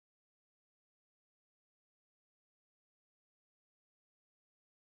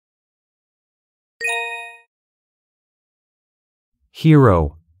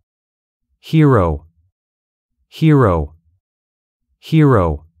hero, hero, hero,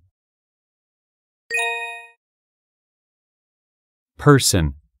 hero.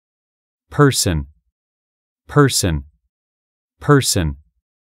 Person, person, person, person.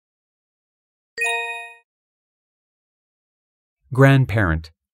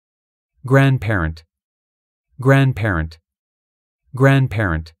 Grandparent, grandparent, grandparent,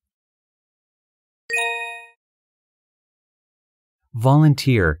 grandparent.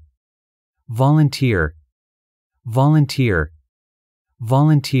 Volunteer, volunteer, volunteer,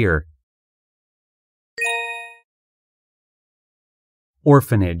 volunteer.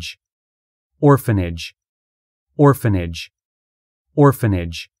 Orphanage, orphanage, orphanage,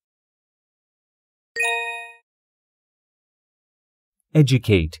 orphanage.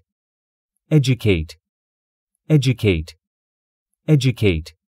 Educate, educate, educate,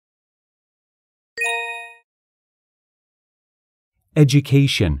 educate.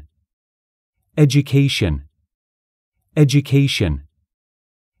 Education, education, education,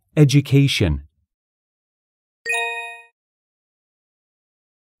 education.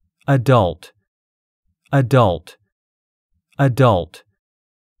 Adult, adult, adult,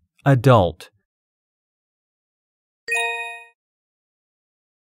 adult.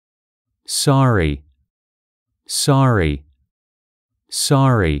 Sorry, sorry,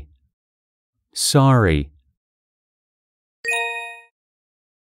 sorry, sorry.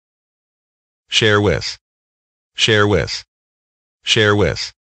 Share with, share with, share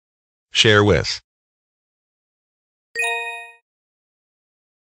with, share with.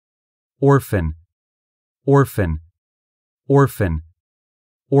 Orphan, orphan, orphan,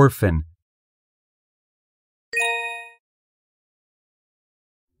 orphan.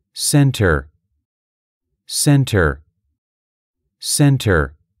 Center, center,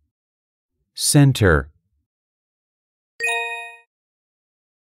 center, center.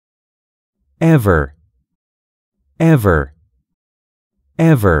 Ever, ever,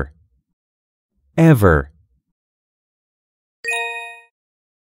 ever, ever.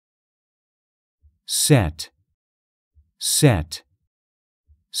 Set, set,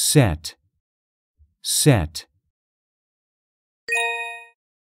 set, set.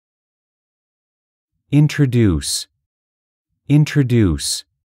 Introduce, introduce,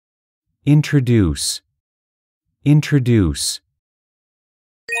 introduce, introduce.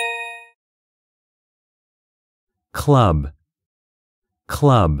 Club,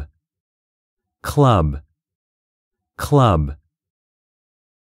 club, club, club.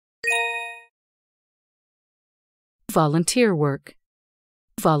 Volunteer work,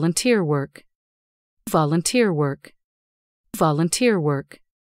 volunteer work, volunteer work, volunteer work.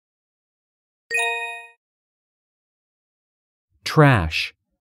 Trash,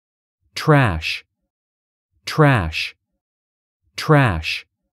 trash, trash, trash.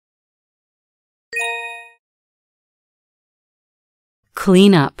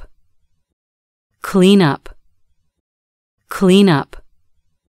 Clean up, clean up, clean up,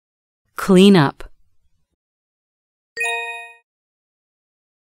 clean up.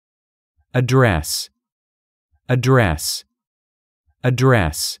 Address, address,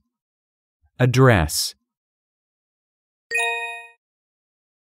 address, address.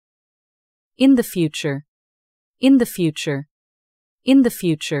 In the future, in the future, in the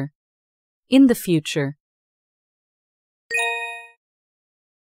future, in the future.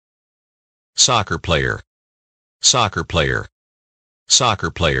 Soccer player, soccer player, soccer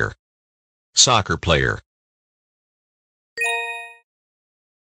player, soccer player.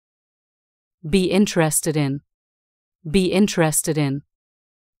 Be interested in, be interested in,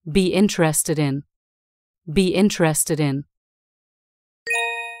 be interested in, be interested in.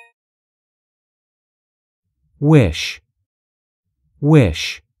 Wish,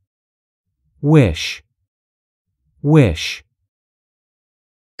 wish, wish, wish.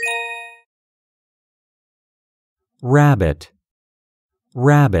 Rabbit,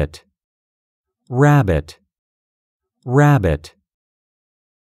 rabbit, rabbit, rabbit.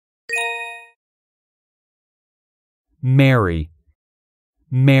 Mary,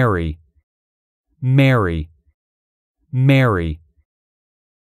 Mary, Mary, Mary.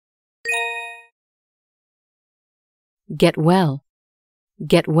 Get well,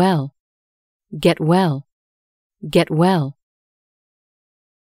 get well, get well, get well.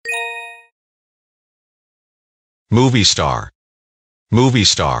 Movie star, movie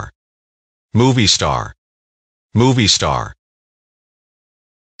star, movie star, movie star.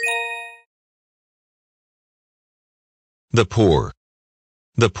 The poor,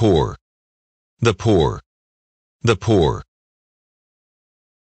 the poor, the poor, the poor.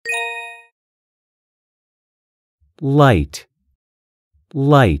 Light,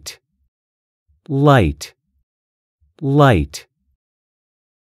 light, light, light.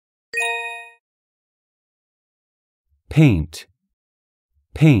 Paint,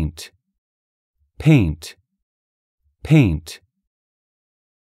 paint, paint, paint.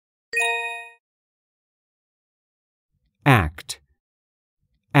 Act,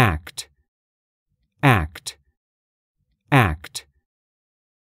 act, act, act.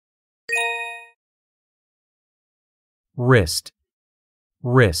 Wrist,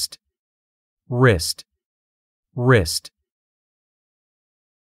 wrist, wrist, wrist.